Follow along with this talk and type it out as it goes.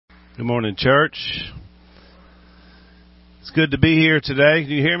Good morning, church. It's good to be here today.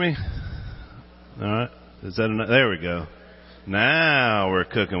 Can you hear me? All right. Is that enough? There we go. Now we're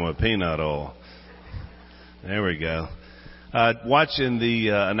cooking with peanut oil. There we go. Watching the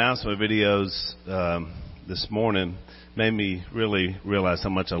announcement videos this morning made me really realize how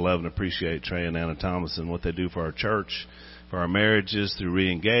much I love and appreciate Trey and Anna Thomas and what they do for our church, for our marriages through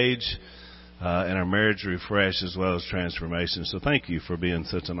Reengage, and our marriage refresh as well as transformation. So thank you for being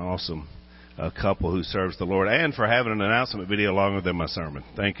such an awesome couple who serves the Lord and for having an announcement video longer than my sermon.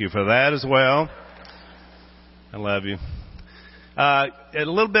 Thank you for that as well. I love you. A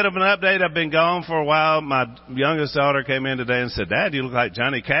little bit of an update. I've been gone for a while. My youngest daughter came in today and said, "Dad, you look like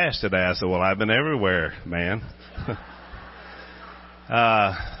Johnny Cash today." I said, "Well, I've been everywhere, man."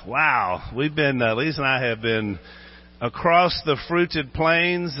 Wow. We've been, Lisa and I have been across the fruited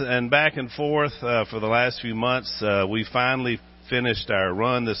plains and back and forth for the last few months. We finally finished our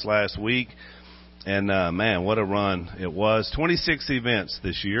run this last week. And, man, what a run it was. 26 events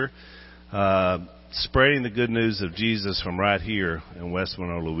this year. Spreading the good news of Jesus from right here in West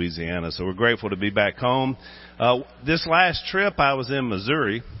Monroe, Louisiana. So we're grateful to be back home. This last trip I was in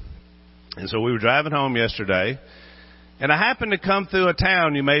Missouri. And so we were driving home yesterday. And I happened to come through a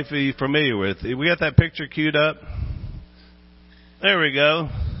town you may be familiar with. We got that picture queued up? There we go.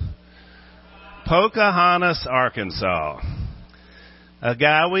 Pocahontas, Arkansas. A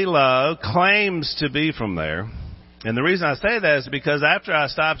guy we love claims to be from there. And the reason I say that is because after I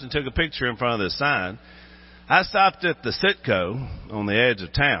stopped and took a picture in front of this sign, I stopped at the Citgo on the edge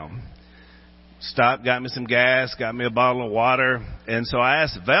of town. Stopped, got me some gas, got me a bottle of water. And so I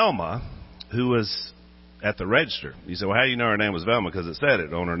asked Velma, who was at the register. You said, "Well, how do you know her name was Velma?" Because it said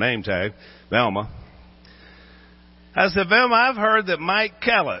it on her name tag, Velma. I said, "Velma, I've heard that Mike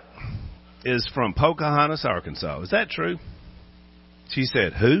Kellett is from Pocahontas, Arkansas. Is that true?" She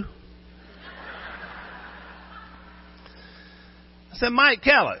said, "Who?" I said, "Mike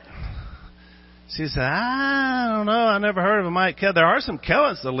Kellett." She said, "I don't know. I never heard of a Mike Kellett. There are some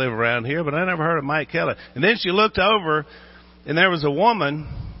Kelletts that live around here, but I never heard of Mike Kellett." And then she looked over, and there was a woman,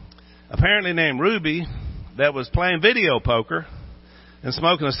 apparently named Ruby, that was playing video poker and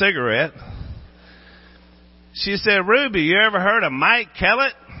smoking a cigarette. She said, "Ruby, you ever heard of Mike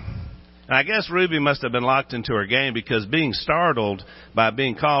Kellett?" And I guess Ruby must have been locked into her game because being startled by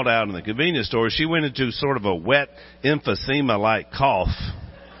being called out in the convenience store, she went into sort of a wet emphysema-like cough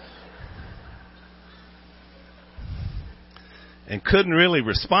and couldn't really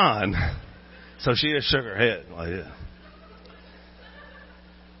respond. So she just shook her head like that.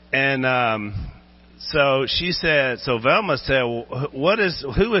 And so she said, so Velma said, "Well,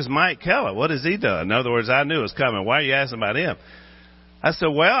 who is Mike Kellett? What has he done?" In other words, I knew it was coming. "Why are you asking about him?" I said,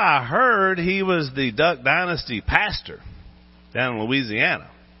 "Well, I heard he was the Duck Dynasty pastor down in Louisiana."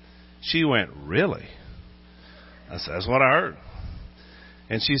 She went, "Really?" I said, "That's what I heard."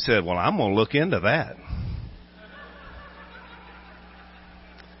 And she said, "Well, I'm going to look into that."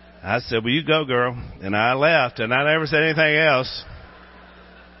 I said, "Well, you go, girl." And I left, and I never said anything else.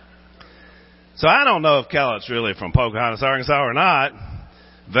 So I don't know if Kellett's really from Pocahontas, Arkansas or not.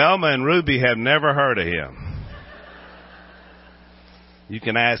 Velma and Ruby have never heard of him. You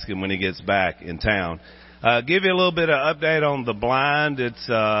can ask him when he gets back in town. Give you a little bit of update on The Blind. It's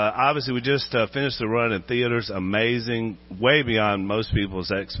obviously we just finished the run in theaters. Amazing, way beyond most people's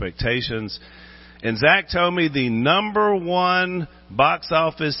expectations. And Zach told me the number one box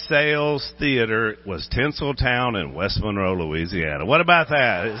office sales theater was Tinseltown in West Monroe, Louisiana. What about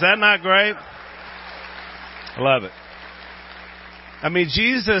that? Is that not great? I love it. I mean,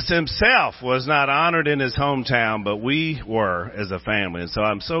 Jesus himself was not honored in his hometown, but we were as a family. And so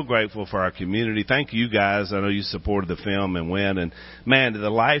I'm so grateful for our community. Thank you guys. I know you supported the film and went. And man, the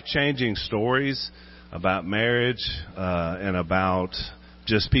life-changing stories about marriage and about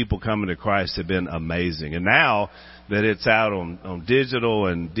just people coming to Christ have been amazing. And now that it's out on digital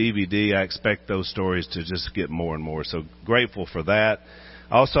and DVD, I expect those stories to just get more and more. So grateful for that.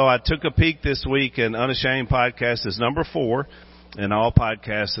 Also, I took a peek this week, and Unashamed Podcast is number 4 in all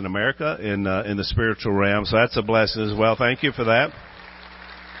podcasts in America in the spiritual realm. So that's a blessing as well. Thank you for that.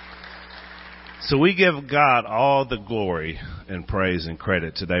 So we give God all the glory and praise and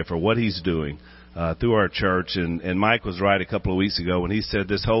credit today for what he's doing through our church. And Mike was right a couple of weeks ago when he said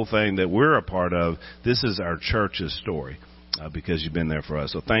this whole thing that we're a part of, this is our church's story because you've been there for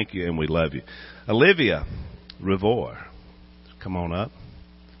us. So thank you, and we love you. Olivia Rivor, come on up.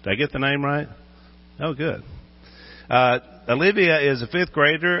 Did I get the name right? Oh, good. Olivia is a 5th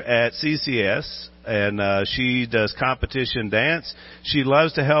grader at CCS, and she does competition dance. She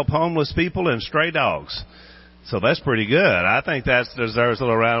loves to help homeless people and stray dogs. So that's pretty good. I think that deserves a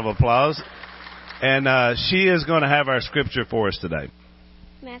little round of applause. And she is going to have our scripture for us today.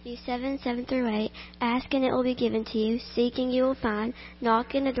 Matthew 7:7-8. Ask and it will be given to you. Seek and you will find.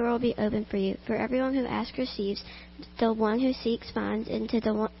 Knock and the door will be opened for you. For everyone who asks receives. The one who seeks finds. And to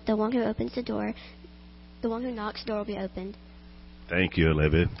the one who opens the door, the one who knocks, the door will be opened. Thank you,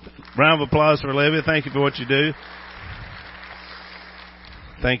 Olivia. Round of applause for Olivia. Thank you for what you do.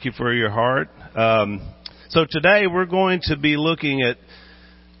 Thank you for your heart. So today we're going to be looking at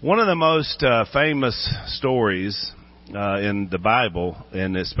one of the most famous stories in the Bible,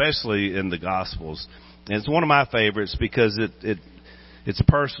 and especially in the Gospels. And it's one of my favorites because it's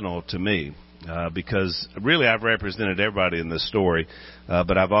personal to me. Because really I've represented everybody in this story,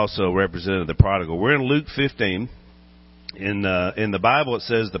 but I've also represented the prodigal. We're in Luke 15. In the Bible it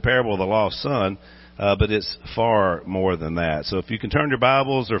says the parable of the lost son, but it's far more than that. So if you can turn your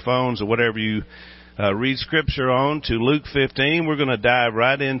Bibles or phones or whatever you read scripture on to Luke 15, we're going to dive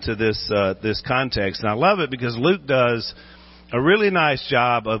right into this context. And I love it because Luke does a really nice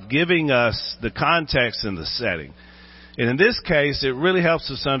job of giving us the context and the setting. And in this case, it really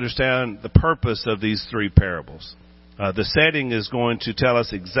helps us understand the purpose of these three parables. The setting is going to tell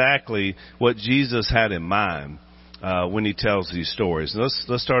us exactly what Jesus had in mind when he tells these stories.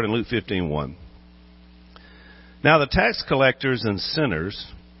 Let's start in Luke 15:1. Now the tax collectors and sinners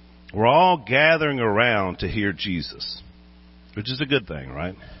were all gathering around to hear Jesus, which is a good thing,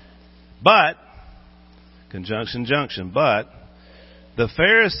 right? But, conjunction, but the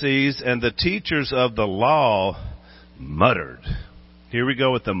Pharisees and the teachers of the law muttered. Here we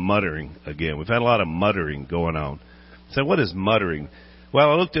go with the muttering again. We've had a lot of muttering going on. So what is muttering?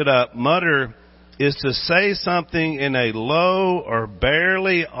 Well, I looked it up. Mutter is to say something in a low or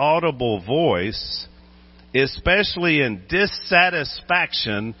barely audible voice, especially in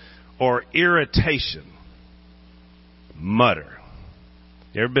dissatisfaction or irritation. Mutter.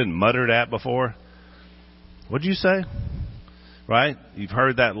 You ever been muttered at before? What'd you say? Right? You've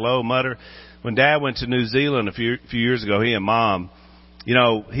heard that low mutter. When Dad went to New Zealand a few years ago, he and Mom,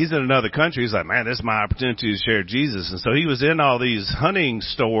 he's in another country. He's like, man, this is my opportunity to share Jesus. And so he was in all these hunting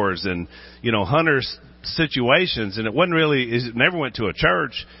stores and, hunter situations. And it never went to a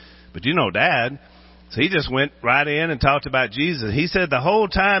church. But Dad, so he just went right in and talked about Jesus. He said the whole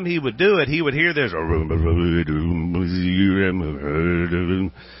time he would do it, he would hear there's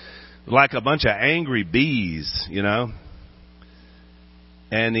like a bunch of angry bees,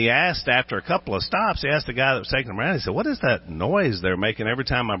 And he asked, after a couple of stops, he asked the guy that was taking him around, he said, what is that noise they're making every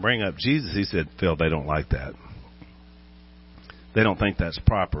time I bring up Jesus? He said, Phil, they don't like that. They don't think that's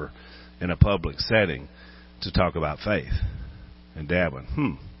proper in a public setting to talk about faith. And Dad went,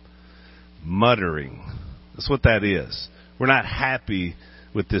 muttering. That's what that is. We're not happy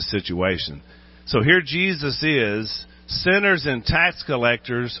with this situation. So here Jesus is. Sinners and tax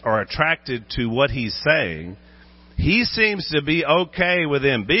collectors are attracted to what he's saying. He seems to be okay with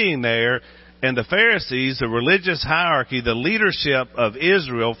them being there. And the Pharisees, the religious hierarchy, the leadership of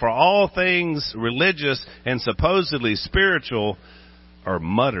Israel for all things religious and supposedly spiritual, are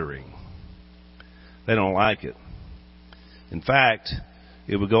muttering. They don't like it. In fact,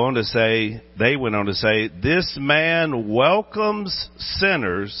 they went on to say, this man welcomes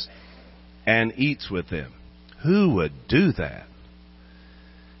sinners and eats with them. Who would do that?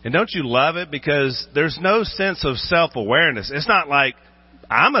 And don't you love it? Because there's no sense of self-awareness. It's not like,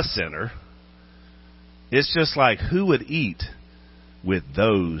 I'm a sinner. It's just like, who would eat with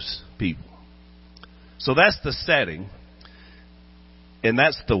those people? So that's the setting. And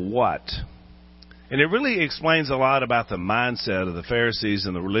that's the what. And it really explains a lot about the mindset of the Pharisees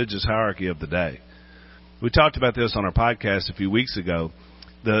and the religious hierarchy of the day. We talked about this on our podcast a few weeks ago.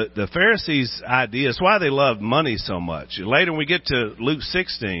 The Pharisees' idea is why they love money so much. Later when we get to Luke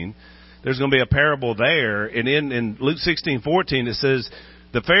 16, there's going to be a parable there. And in Luke 16:14, it says,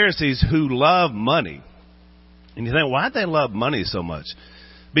 the Pharisees who love money. And you think, why'd they love money so much?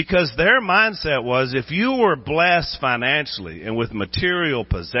 Because their mindset was, if you were blessed financially and with material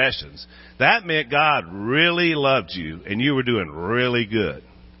possessions, that meant God really loved you and you were doing really good.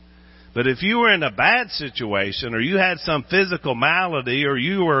 But if you were in a bad situation, or you had some physical malady, or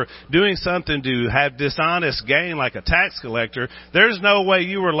you were doing something to have dishonest gain like a tax collector, there's no way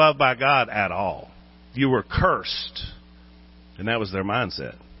you were loved by God at all. You were cursed. And that was their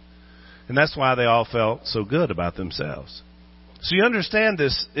mindset. And that's why they all felt so good about themselves. So you understand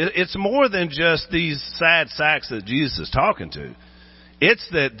this, it's more than just these sad sacks that Jesus is talking to. It's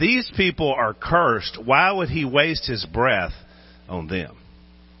that these people are cursed. Why would he waste his breath on them?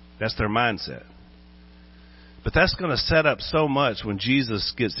 That's their mindset. But that's going to set up so much when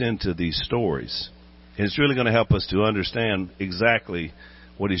Jesus gets into these stories. And it's really going to help us to understand exactly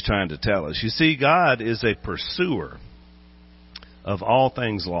what he's trying to tell us. You see, God is a pursuer of all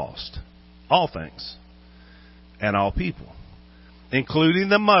things lost. All things. And all people. Including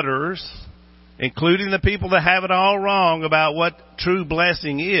the mutterers, including the people that have it all wrong about what true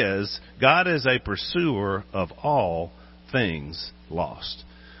blessing is. God is a pursuer of all things lost.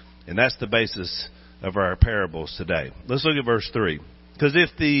 And that's the basis of our parables today. Let's look at verse 3. Because if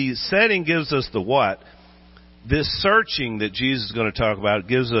the setting gives us the what, this searching that Jesus is going to talk about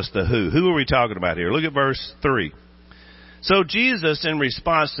gives us the who. Who are we talking about here? Look at verse 3. So Jesus, in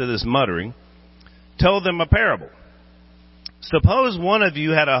response to this muttering, told them a parable. Suppose one of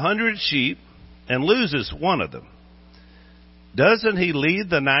you had 100 sheep and loses one of them. Doesn't he leave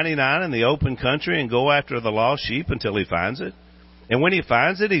the 99 in the open country and go after the lost sheep until he finds it? And when he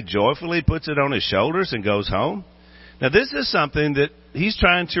finds it, he joyfully puts it on his shoulders and goes home. Now, this is something that he's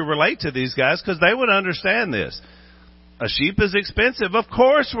trying to relate to these guys because they would understand this. A sheep is expensive. Of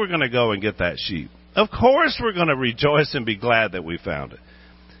course we're going to go and get that sheep. Of course we're going to rejoice and be glad that we found it.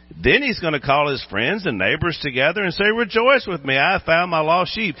 Then he's going to call his friends and neighbors together and say, rejoice with me, I have found my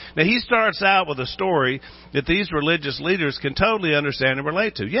lost sheep. Now, he starts out with a story that these religious leaders can totally understand and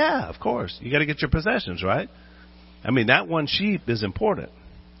relate to. Yeah, of course. You got to get your possessions, right? I mean, that one sheep is important.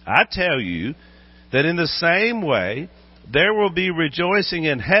 I tell you that in the same way, there will be rejoicing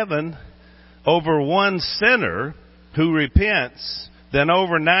in heaven over one sinner who repents than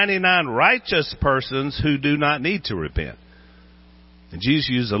over 99 righteous persons who do not need to repent. And Jesus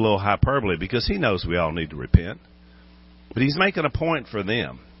used a little hyperbole because he knows we all need to repent. But he's making a point for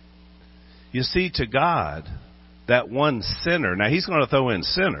them. You see, to God, that one sinner, now he's going to throw in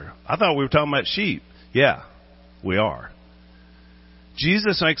sinner. I thought we were talking about sheep. Yeah, we are.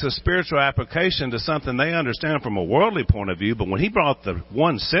 Jesus makes a spiritual application to something they understand from a worldly point of view, but when he brought the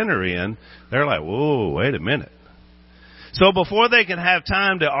one sinner in, they're like, whoa, wait a minute. So before they can have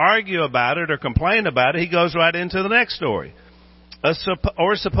time to argue about it or complain about it, he goes right into the next story.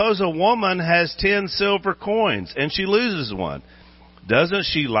 Or suppose a woman has 10 silver coins and she loses one. Doesn't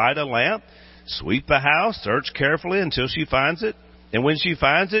she light a lamp, sweep the house, search carefully until she finds it? And when she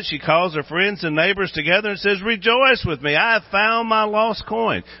finds it, she calls her friends and neighbors together and says, rejoice with me, I have found my lost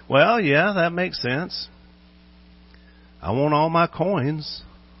coin. Well, yeah, that makes sense. I want all my coins.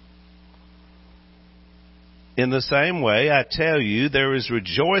 In the same way, I tell you, there is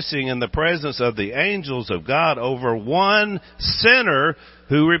rejoicing in the presence of the angels of God over one sinner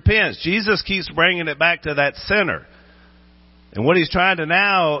who repents. Jesus keeps bringing it back to that sinner. And what he's trying to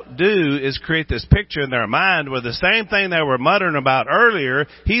now do is create this picture in their mind where the same thing they were muttering about earlier,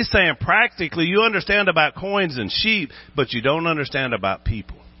 he's saying practically you understand about coins and sheep, but you don't understand about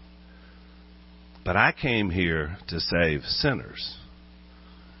people. But I came here to save sinners.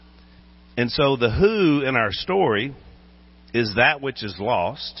 And so the who in our story is that which is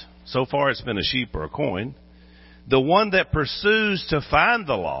lost. So far it's been a sheep or a coin. The one that pursues to find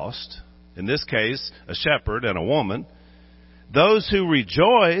the lost, in this case a shepherd and a woman. Those who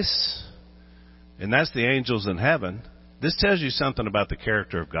rejoice, and that's the angels in heaven. This tells you something about the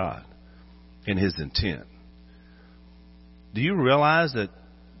character of God and his intent. Do you realize that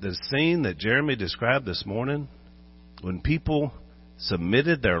the scene that Jeremy described this morning, when people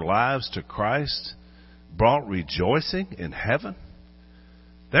submitted their lives to Christ, brought rejoicing in heaven?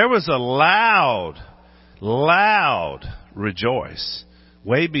 There was a loud rejoice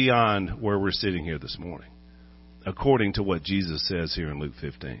way beyond where we're sitting here this morning, according to what Jesus says here in Luke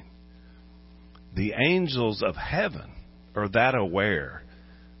 15. The angels of heaven are that aware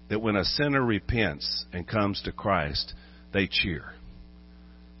that when a sinner repents and comes to Christ, they cheer.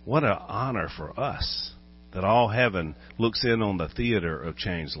 What an honor for us that all heaven looks in on the theater of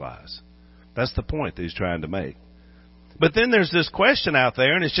changed lives. That's the point that he's trying to make. But then there's this question out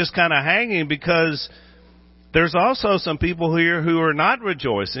there, and it's just kind of hanging because there's also some people here who are not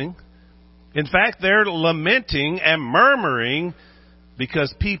rejoicing. In fact, they're lamenting and murmuring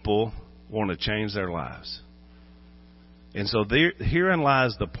because people want to change their lives. And so herein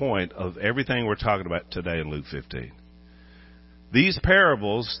lies the point of everything we're talking about today in Luke 15. These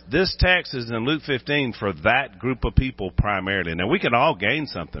parables, this text is in Luke 15 for that group of people primarily. Now, we can all gain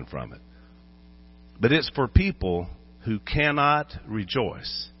something from it. But it's for people who cannot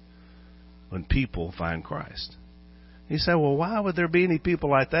rejoice when people find Christ. You say, well, why would there be any people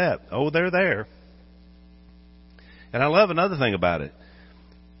like that? Oh, they're there. And I love another thing about it.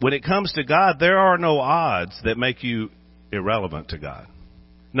 When it comes to God, there are no odds that make you irrelevant to God.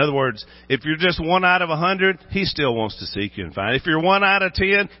 In other words, if you're just 1 out of 100, he still wants to seek you and find you. If you're 1 out of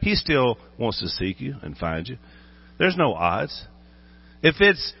 10, he still wants to seek you and find you. There's no odds. If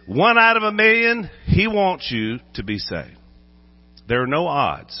it's 1 out of 1,000,000, he wants you to be saved. There are no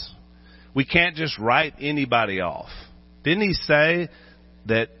odds. We can't just write anybody off. Didn't he say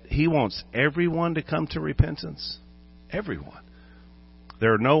that he wants everyone to come to repentance? Everyone.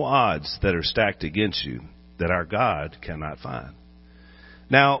 There are no odds that are stacked against you that our God cannot find.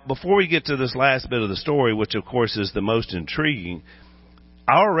 Now, before we get to this last bit of the story, which of course is the most intriguing,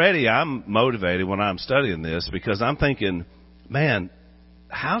 already I'm motivated when I'm studying this because I'm thinking, man,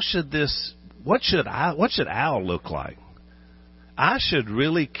 what should Al look like? I should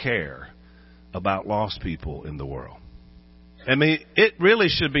really care about lost people in the world. I mean, it really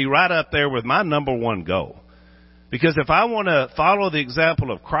should be right up there with my number one goal. Because if I want to follow the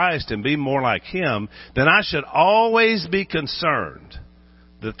example of Christ and be more like him, then I should always be concerned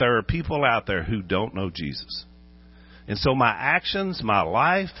that there are people out there who don't know Jesus. And so my actions, my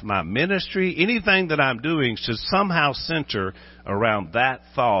life, my ministry, anything that I'm doing should somehow center around that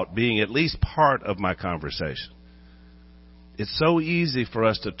thought being at least part of my conversation. It's so easy for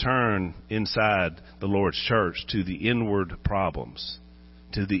us to turn inside the Lord's church to the inward problems,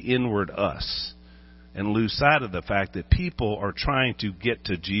 to the inward us, and lose sight of the fact that people are trying to get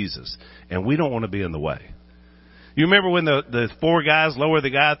to Jesus, and we don't want to be in the way. You remember when the 4 guys lowered the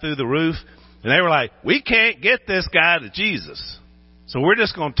guy through the roof, and they were like, we can't get this guy to Jesus, so we're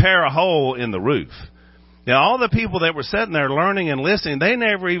just going to tear a hole in the roof. Now, all the people that were sitting there learning and listening, they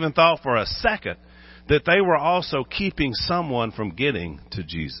never even thought for a second that they were also keeping someone from getting to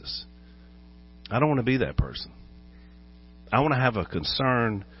Jesus. I don't want to be that person. I want to have a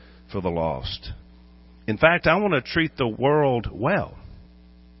concern for the lost. In fact, I want to treat the world well.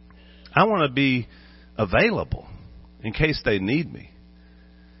 I want to be available in case they need me.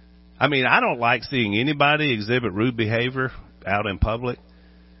 I mean, I don't like seeing anybody exhibit rude behavior out in public,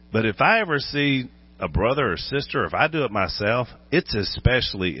 but if I ever see a brother or sister, if I do it myself, it's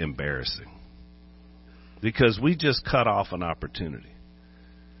especially embarrassing because we just cut off an opportunity.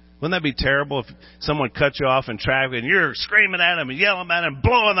 Wouldn't that be terrible if someone cut you off in traffic and you're screaming at them and yelling at them,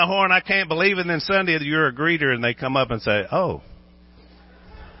 blowing the horn, I can't believe it, and then Sunday you're a greeter and they come up and say, oh,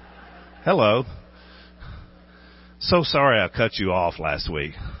 hello. So sorry I cut you off last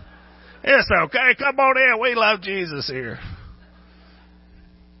week. It's okay. Come on in. We love Jesus here.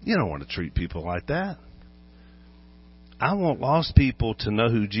 You don't want to treat people like that. I want lost people to know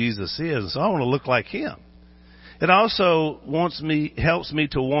who Jesus is, so I want to look like him. It also helps me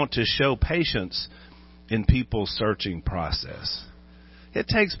to want to show patience in people's searching process. It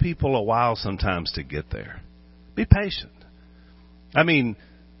takes people a while sometimes to get there. Be patient. I mean,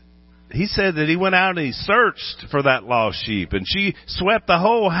 he said that he went out and he searched for that lost sheep, and she swept the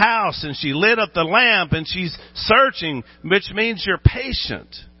whole house and she lit up the lamp and she's searching, which means you're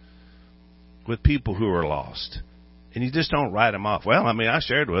patient with people who are lost. And you just don't write them off. Well, I mean, I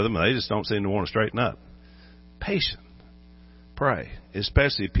shared with them and they just don't seem to want to straighten up. Patient. Pray.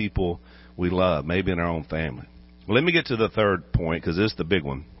 Especially people we love, maybe in our own family. Well, let me get to the third point because this is the big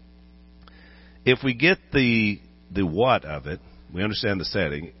one. If we get the what of it, we understand the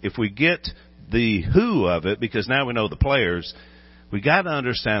setting. If we get the who of it, because now we know the players, we got to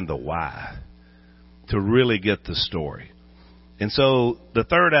understand the why to really get the story. And so the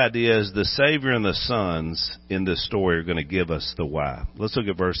third idea is the Savior and the sons in this story are going to give us the why. Let's look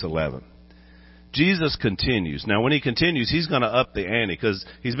at verse 11. Jesus continues. Now, when he continues, he's going to up the ante because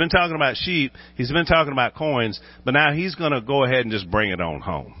he's been talking about sheep, he's been talking about coins, but now he's going to go ahead and just bring it on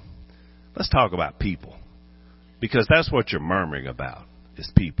home. Let's talk about people because that's what you're murmuring about is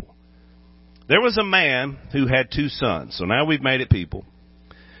people. There was a man who had 2 sons. So now we've made it people.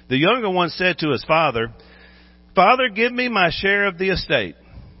 The younger one said to his father, Father, give me my share of the estate.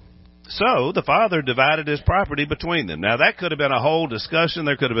 So the father divided his property between them. Now that could have been a whole discussion.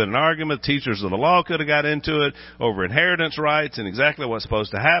 There could have been an argument. Teachers of the law could have got into it over inheritance rights and exactly what's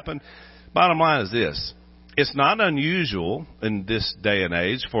supposed to happen. Bottom line is this. It's not unusual in this day and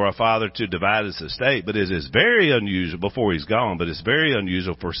age for a father to divide his estate, but it is very unusual before he's gone, but it's very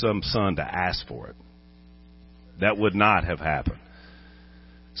unusual for some son to ask for it. That would not have happened.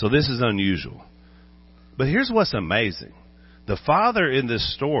 So this is unusual. But here's what's amazing. The father in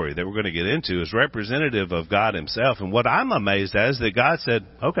this story that we're going to get into is representative of God himself. And what I'm amazed at is that God said,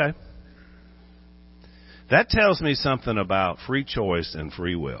 okay. That tells me something about free choice and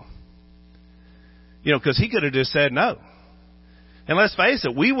free will. You know, because he could have just said no. And let's face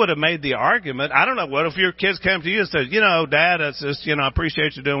it, we would have made the argument. I don't know, what if your kids came to you and said, you know, Dad, it's just, I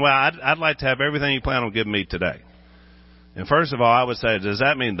appreciate you doing well. I'd like to have everything you plan on giving me today. And first of all, I would say, does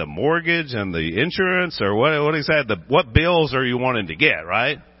that mean the mortgage and the insurance or what he said? What bills are you wanting to get,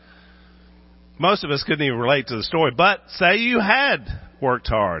 right? Most of us couldn't even relate to the story. But say you had worked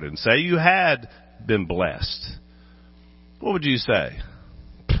hard and say you had been blessed, what would you say?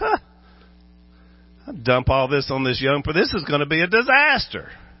 I'll dump all this on this young person. This is going to be a disaster.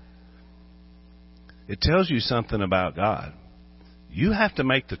 It tells you something about God. You have to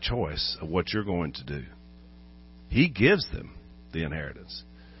make the choice of what you're going to do. He gives them the inheritance.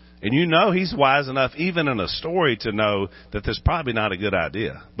 And you know he's wise enough, even in a story, to know that there's probably not a good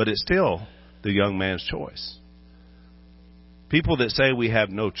idea. But it's still the young man's choice. People that say we have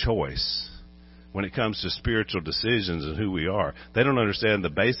no choice when it comes to spiritual decisions and who we are, they don't understand the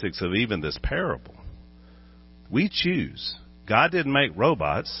basics of even this parable. We choose. God didn't make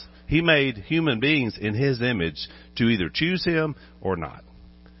robots. He made human beings in his image to either choose him or not.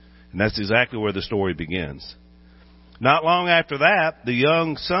 And that's exactly where the story begins. Not long after that, the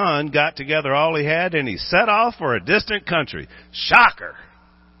young son got together all he had and he set off for a distant country. Shocker!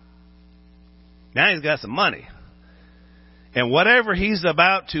 Now he's got some money. And whatever he's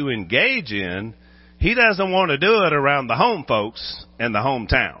about to engage in, he doesn't want to do it around the home folks and the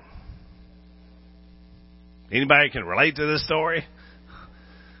hometown. Anybody can relate to this story?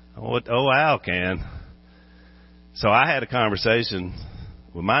 Oh, Al can. So I had a conversation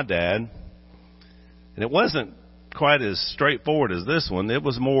with my dad, and it wasn't quite as straightforward as this one. It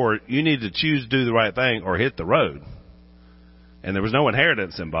was more, you need to choose to do the right thing or hit the road. And there was no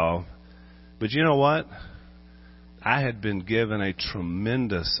inheritance involved. But you know what? I had been given a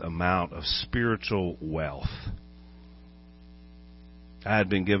tremendous amount of spiritual wealth. I had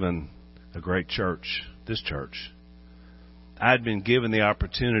been given a great church, this church. I had been given the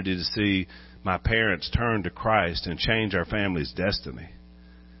opportunity to see my parents turn to Christ and change our family's destiny.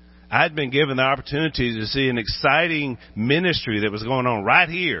 I had been given the opportunity to see an exciting ministry that was going on right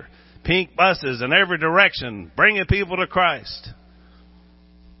here. Pink buses in every direction, bringing people to Christ.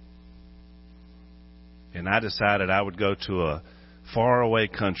 And I decided I would go to a faraway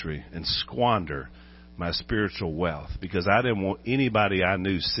country and squander my spiritual wealth because I didn't want anybody I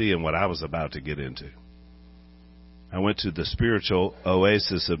knew seeing what I was about to get into. I went to the spiritual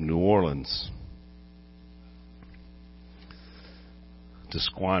oasis of New Orleans to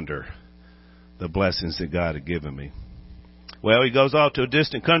squander the blessings that God had given me. Well, he goes off to a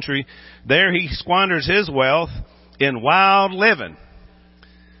distant country. There he squanders his wealth in wild living.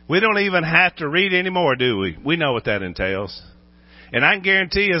 We don't even have to read anymore, do we? We know what that entails. And I can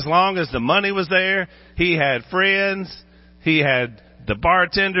guarantee as long as the money was there, he had friends, he had the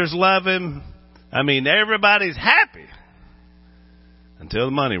bartenders love him. I mean, everybody's happy until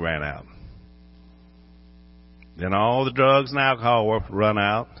the money ran out. Then all the drugs and alcohol run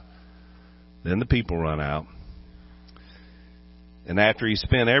out. Then the people run out. And after he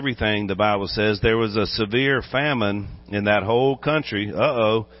spent everything, the Bible says there was a severe famine in that whole country.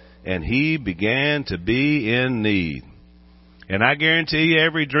 And he began to be in need. And I guarantee you,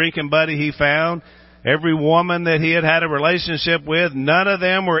 every drinking buddy he found, every woman that he had had a relationship with, none of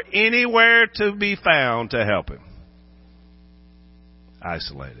them were anywhere to be found to help him.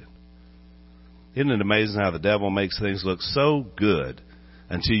 Isolated. Isn't it amazing how the devil makes things look so good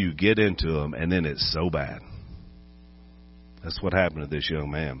until you get into them, and then it's so bad? That's what happened to this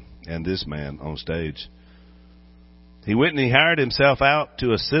young man and this man on stage. He went and he hired himself out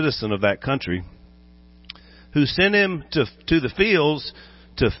to a citizen of that country who sent him to the fields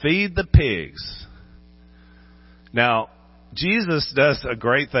to feed the pigs. Now, Jesus does a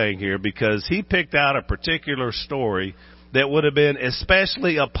great thing here because he picked out a particular story that would have been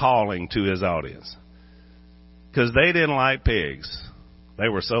especially appalling to his audience because they didn't like pigs. They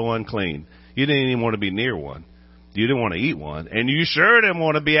were so unclean. You didn't even want to be near one. You didn't want to eat one. And you sure didn't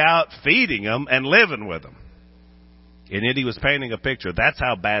want to be out feeding them and living with them. And yet he was painting a picture. That's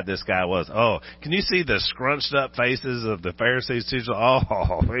how bad this guy was. Oh, can you see the scrunched up faces of the Pharisees?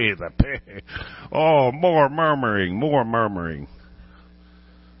 Oh, he's a pig. Oh, more murmuring, more murmuring.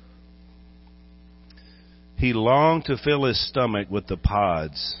 He longed to fill his stomach with the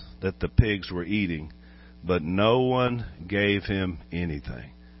pods that the pigs were eating, but no one gave him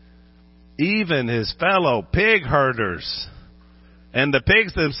anything. Even his fellow pig herders and the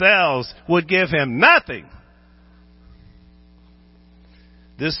pigs themselves would give him nothing.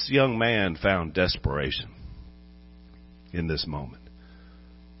 This young man found desperation in this moment.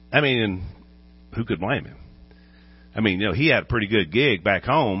 I mean, who could blame him? I mean, he had a pretty good gig back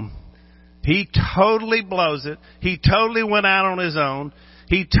home. He totally blows it. He totally went out on his own.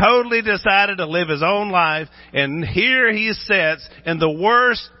 He totally decided to live his own life. And here he sits in the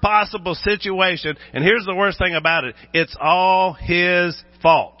worst possible situation. And here's the worst thing about it. It's all his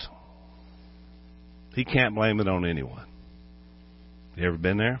fault. He can't blame it on anyone. You ever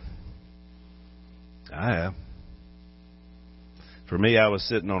been there? I have. For me, I was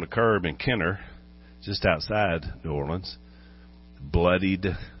sitting on a curb in Kenner, just outside New Orleans, bloodied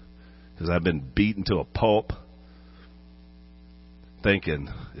because I've been beaten to a pulp, thinking,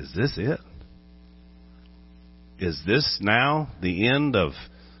 is this it? Is this now the end of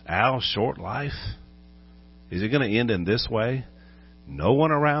Al's short life? Is it going to end in this way? No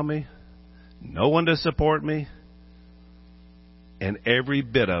one around me, no one to support me, and every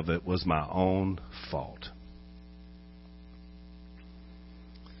bit of it was my own fault.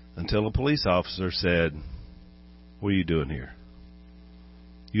 Until a police officer said, what are you doing here?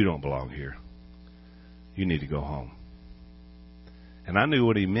 You don't belong here. You need to go home. And I knew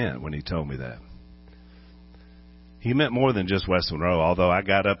what he meant when he told me that. He meant more than just West Monroe, although I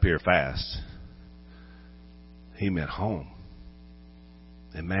got up here fast. He meant home.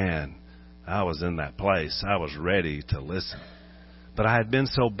 And man, I was in that place. I was ready to listen. But I had been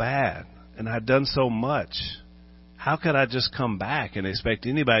so bad, and I had done so much. How could I just come back and expect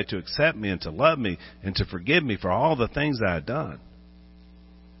anybody to accept me and to love me and to forgive me for all the things that I had done?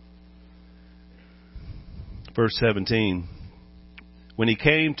 Verse 17, when he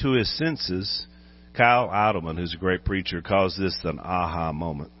came to his senses, Kyle Idleman, who's a great preacher, calls this an aha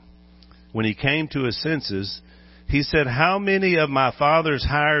moment. When he came to his senses, he said, how many of my father's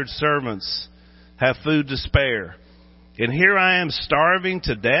hired servants have food to spare? And here I am starving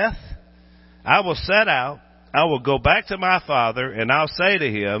to death. I will set out. I will go back to my father, and I'll say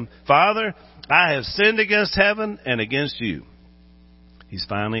to him, Father, I have sinned against heaven and against you. He's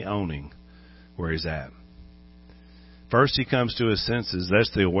finally owning where he's at. First, he comes to his senses.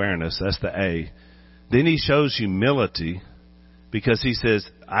 That's the awareness. That's the A. Then he shows humility because he says,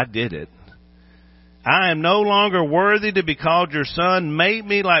 I did it. I am no longer worthy to be called your son. Make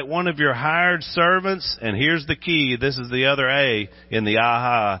me like one of your hired servants. And here's the key. This is the other A in the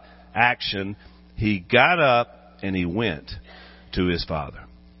aha action. He got up and he went to his father.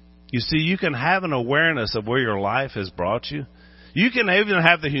 You see, you can have an awareness of where your life has brought you. You can even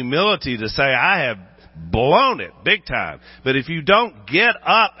have the humility to say, I have blown it big time. But if you don't get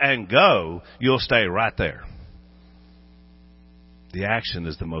up and go, you'll stay right there. The action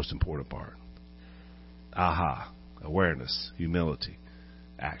is the most important part. Aha. Awareness, humility,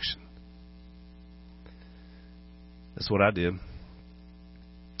 action. That's what I did.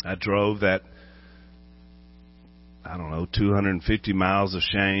 I drove that, 250 miles of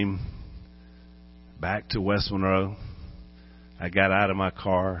shame back to West Monroe. I got out of my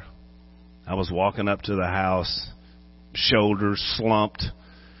car. I was walking up to the house, shoulders slumped,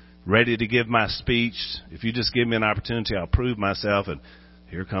 ready to give my speech. If you just give me an opportunity, I'll prove myself. And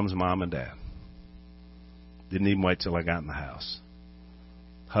here comes Mom and Dad. Didn't even wait till I got in the house.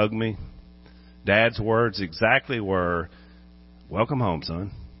 Hugged me. Dad's words exactly were, welcome home,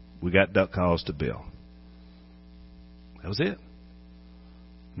 son. We got duck calls to bill. That was it.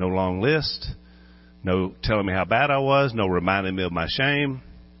 No long list. No telling me how bad I was. No reminding me of my shame.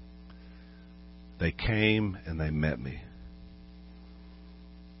 They came and they met me.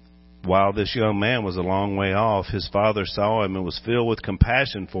 While this young man was a long way off, his father saw him and was filled with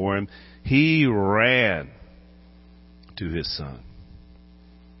compassion for him. He ran to his son.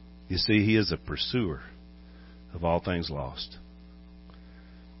 You see, he is a pursuer of all things lost.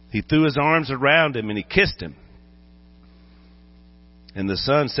 He threw his arms around him and he kissed him. And the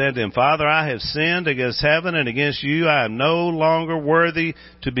son said to him, Father, I have sinned against heaven and against you. I am no longer worthy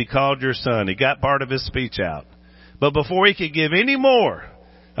to be called your son. He got part of his speech out. But before he could give any more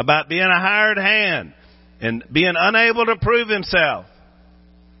about being a hired hand and being unable to prove himself,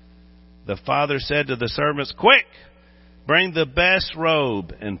 the father said to the servants, quick, bring the best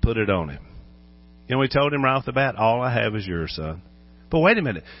robe and put it on him. You know, we told him right off the bat, all I have is yours, son. But wait a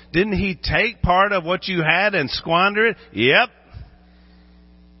minute. Didn't he take part of what you had and squander it? Yep.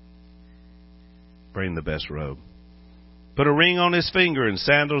 Bring the best robe. Put a ring on his finger and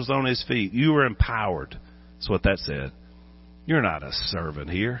sandals on his feet. You were empowered. That's what that said. You're not a servant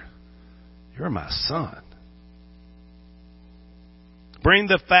here. You're my son. Bring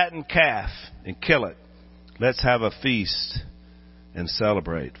the fattened calf and kill it. Let's have a feast and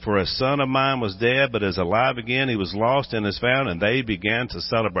celebrate. For a son of mine was dead, but is alive again. He was lost and is found, and they began to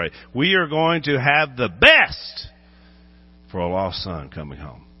celebrate. We are going to have the best for a lost son coming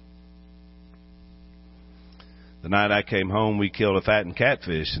home. The night I came home, we killed a fattened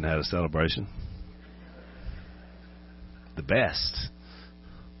catfish and had a celebration. The best.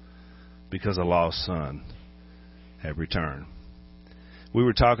 Because a lost son had returned. We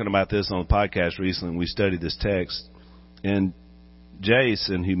were talking about this on the podcast recently, and we studied this text. And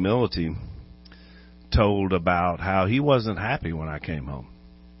Jace, in humility, told about how he wasn't happy when I came home.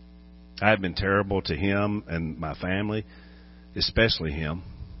 I had been terrible to him and my family. especially him.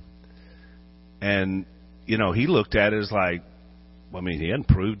 And, he looked at it as like, he hadn't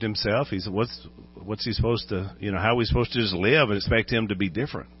proved himself. He said, what's he supposed to, how are we supposed to just live and expect him to be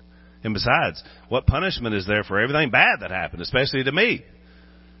different? And besides, what punishment is there for everything bad that happened, especially to me?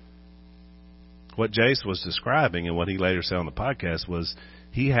 What Jace was describing and what he later said on the podcast was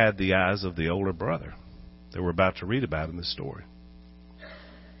he had the eyes of the older brother that we're about to read about in this story.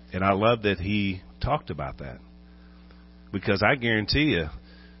 And I love that he talked about that, because I guarantee you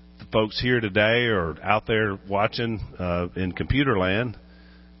the folks here today or out there watching in computer land,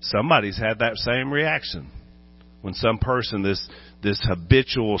 somebody's had that same reaction when some person, this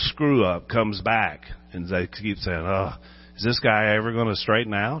habitual screw up, comes back and they keep saying, oh, is this guy ever going to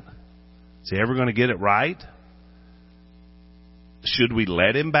straighten out? Is he ever going to get it right? Should we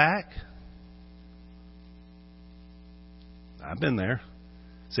let him back? I've been there.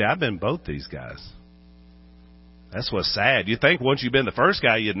 See, I've been both these guys. That's what's sad. You think once you've been the first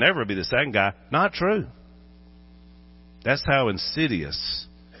guy, you'd never be the second guy. Not true. That's how insidious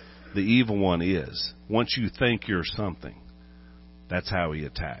the evil one is. Once you think you're something, that's how he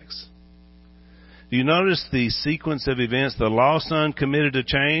attacks. Do you notice the sequence of events? The lost son committed a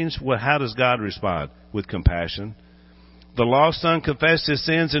change. Well, how does God respond? With compassion. The lost son confessed his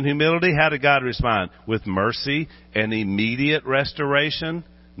sins in humility. How did God respond? With mercy and immediate restoration,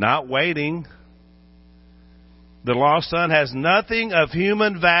 not waiting. The lost son has nothing of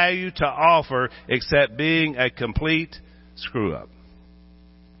human value to offer except being a complete screw-up.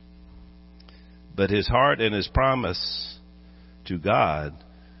 But his heart and his promise to God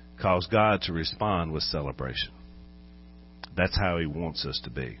cause God to respond with celebration. That's how he wants us to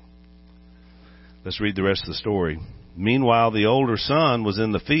be. Let's read the rest of the story. Meanwhile, the older son was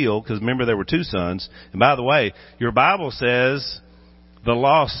in the field, because remember there were two sons. And by the way, your Bible says the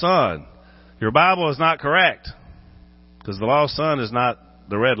lost son. Your Bible is not correct, because the lost son is not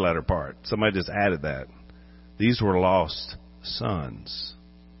the red letter part. Somebody just added that. These were lost sons.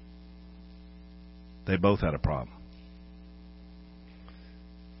 They both had a problem.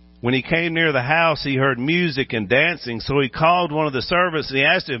 When he came near the house, he heard music and dancing, so he called one of the servants and he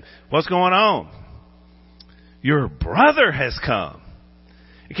asked him, what's going on? Your brother has come.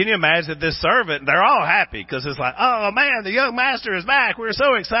 Can you imagine this servant? They're all happy because it's like, oh man, the young master is back. We're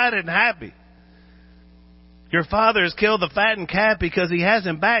so excited and happy. Your father has killed the fattened calf because he has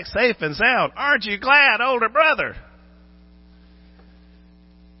him back safe and sound. Aren't you glad, older brother?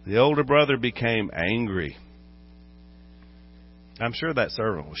 The older brother became angry. I'm sure that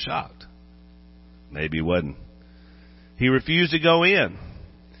servant was shocked. Maybe he wasn't. He refused to go in.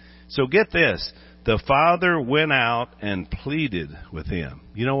 So get this. The father went out and pleaded with him.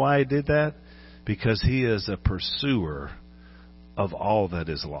 You know why he did that? Because he is a pursuer of all that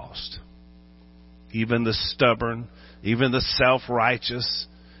is lost. Even the stubborn, even the self-righteous,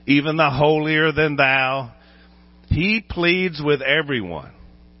 even the holier than thou. He pleads with everyone.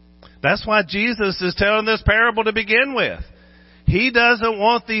 That's why Jesus is telling this parable to begin with. He doesn't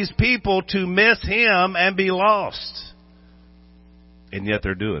want these people to miss him and be lost. And yet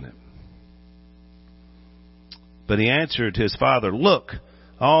they're doing it. But he answered his father, look,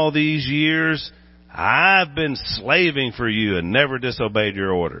 all these years I've been slaving for you and never disobeyed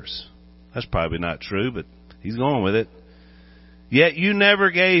your orders. That's probably not true, but he's going with it. Yet you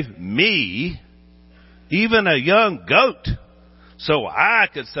never gave me even a young goat so I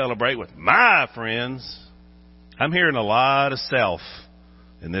could celebrate with my friends. I'm hearing a lot of self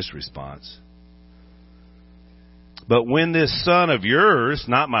in this response. But when this son of yours,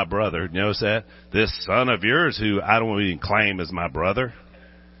 not my brother, notice that? This son of yours, who I don't even claim as my brother,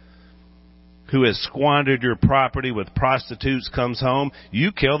 who has squandered your property with prostitutes, comes home,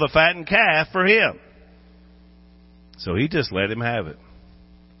 you kill the fattened calf for him. So he just let him have it.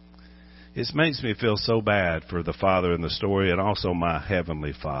 It makes me feel so bad for the father in the story and also my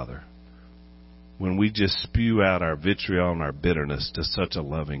heavenly Father when we just spew out our vitriol and our bitterness to such a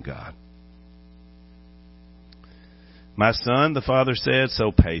loving God. My son, the father said,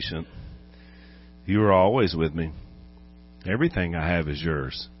 so patient. You are always with me. Everything I have is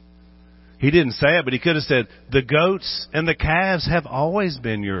yours. He didn't say it, but he could have said, the goats and the calves have always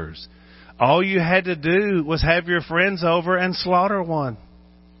been yours. All you had to do was have your friends over and slaughter one.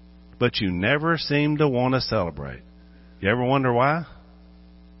 But you never seemed to want to celebrate. You ever wonder why?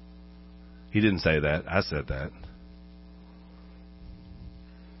 He didn't say that. I said that.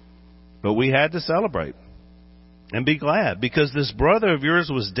 But we had to celebrate and be glad because this brother of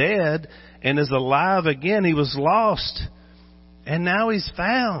yours was dead and is alive again. He was lost and now he's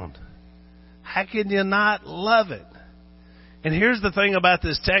found. How can you not love it? And here's the thing about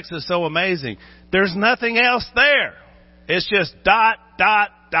this text that's so amazing. There's nothing else there. It's just dot, dot,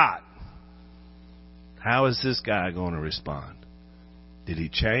 dot. How is this guy going to respond? Did he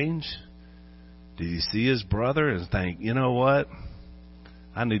change? Did he see his brother and think, you know what?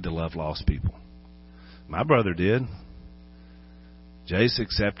 I need to love lost people. My brother did. Jace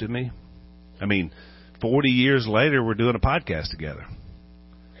accepted me. 40 years later, we're doing a podcast together.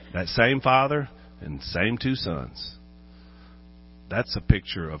 That same father and same two sons. That's a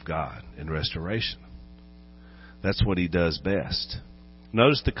picture of God in restoration. That's what he does best.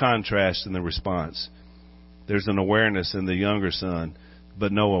 Notice the contrast in the response. There's an awareness in the younger son,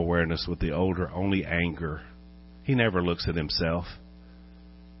 but no awareness with the older, only anger. He never looks at himself.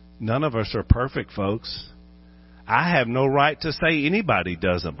 None of us are perfect, folks. I have no right to say anybody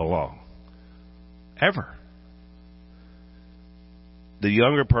doesn't belong. Ever. The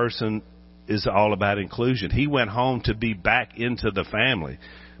younger person is all about inclusion. He went home to be back into the family.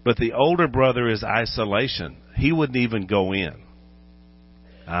 But the older brother is isolation. He wouldn't even go in.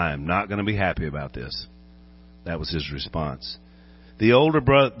 I am not going to be happy about this. That was his response. The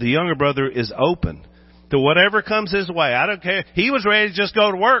younger brother is open to whatever comes his way. I don't care. He was ready to just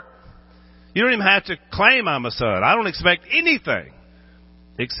go to work. You don't even have to claim I'm a son. I don't expect anything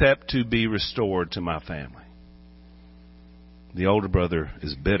except to be restored to my family. The older brother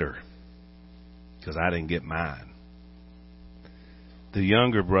is bitter because I didn't get mine. The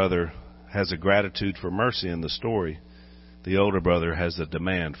younger brother has a gratitude for mercy in the story. The older brother has a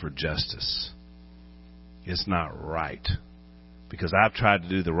demand for justice. It's not right because I've tried to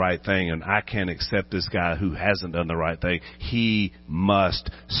do the right thing and I can't accept this guy who hasn't done the right thing. He must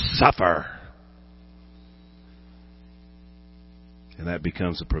suffer. And that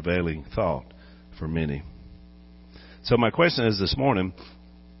becomes a prevailing thought for many. So my question is this morning,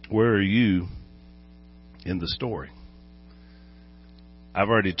 where are you in the story? I've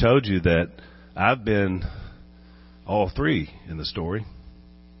already told you that I've been all three in the story.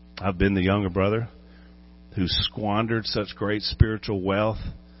 I've been the younger brother who squandered such great spiritual wealth,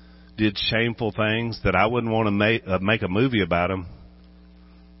 did shameful things that I wouldn't want to make a movie about them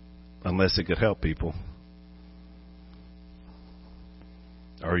unless it could help people.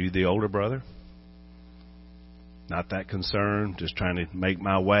 Are you the older brother? Not that concerned, just trying to make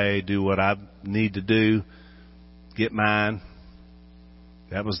my way, do what I need to do, get mine.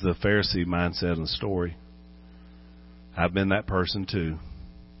 That was the Pharisee mindset in the story. I've been that person too.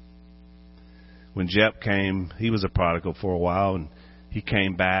 When Jep came, he was a prodigal for a while, and he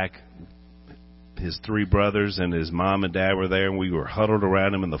came back. His three brothers and his mom and dad were there, and we were huddled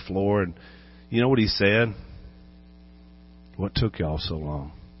around him on the floor. And you know what he said? What took y'all so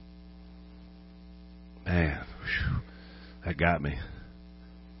long? Man, whew, that got me.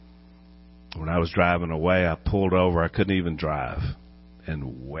 When I was driving away, I pulled over. I couldn't even drive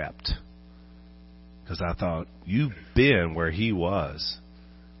and wept. Because I thought, you've been where he was,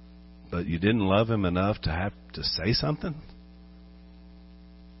 but you didn't love him enough to have to say something?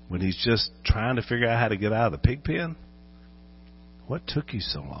 When he's just trying to figure out how to get out of the pig pen? What took you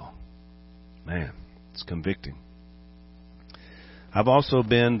so long? Man, it's convicting. I've also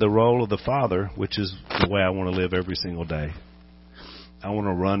been the role of the father, which is the way I want to live every single day. I want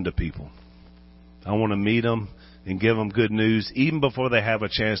to run to people. I want to meet them and give them good news even before they have a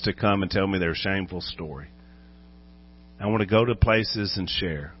chance to come and tell me their shameful story. I want to go to places and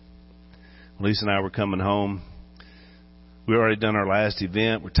share. Lisa and I were coming home. We already done our last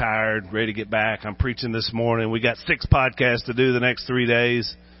event. We're tired, ready to get back. I'm preaching this morning. We got 6 podcasts to do the next 3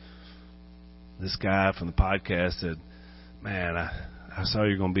 days. This guy from the podcast said, man, I saw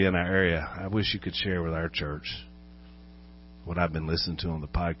you're going to be in our area. I wish you could share with our church what I've been listening to on the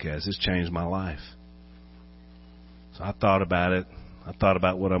podcast. It's changed my life. So I thought about it. I thought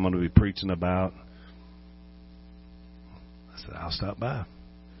about what I'm going to be preaching about. I said, I'll stop by.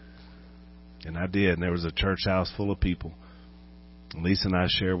 And I did. And there was a church house full of people. And Lisa and I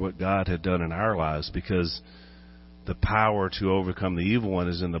shared what God had done in our lives, because the power to overcome the evil one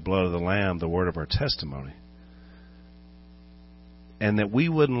is in the blood of the Lamb, the word of our testimony. And that we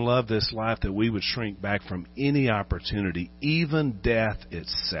wouldn't love this life, that we would shrink back from any opportunity, even death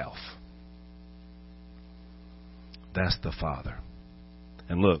itself. That's the Father.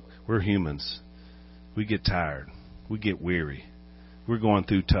 And look, we're humans. We get tired. We get weary. We're going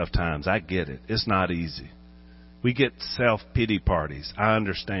through tough times. I get it. It's not easy. We get self-pity parties. I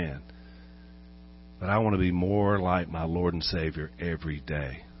understand. But I want to be more like my Lord and Savior every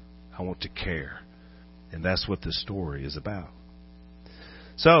day. I want to care. And that's what this story is about.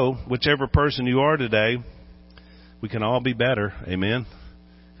 So, whichever person you are today, we can all be better. Amen?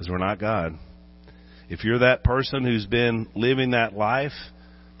 Because we're not God. If you're that person who's been living that life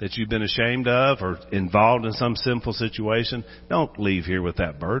that you've been ashamed of or involved in some sinful situation, don't leave here with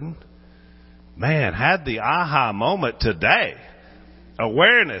that burden. Man, had the aha moment today.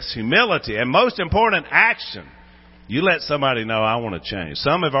 Awareness, humility, and most important, action. You let somebody know, I want to change.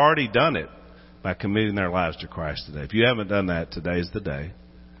 Some have already done it by committing their lives to Christ today. If you haven't done that, today's the day.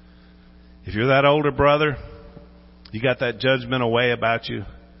 If you're that older brother, you got that judgmental way about you,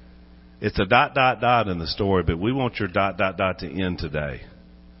 it's a ... in the story, but we want your ... to end today.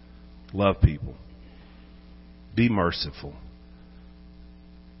 Love people. Be merciful.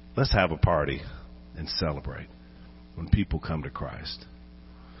 Let's have a party and celebrate when people come to Christ.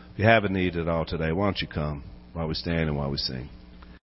 If you have a need at all today, why don't you come while we stand and while we sing?